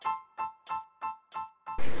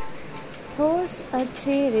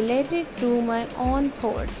Thoughtsachhai related to my own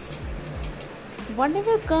thoughts.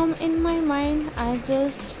 Whatever come in my mind, I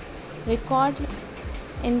just record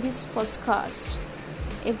in this podcast.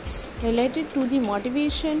 It's related to the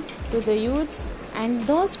motivation to the youths and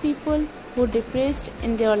those people who depressed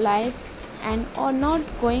in their life and are not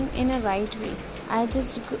going in a right way. I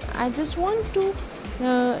just want to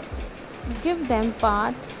uh, give them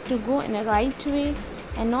path to go in a right way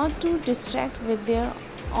and not to distract with their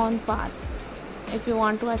own path. If you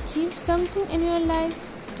want to achieve something in your life,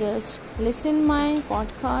 just listen my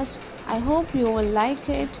podcast. I hope you will like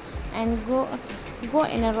it and go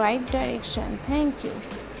in a right direction. Thank you.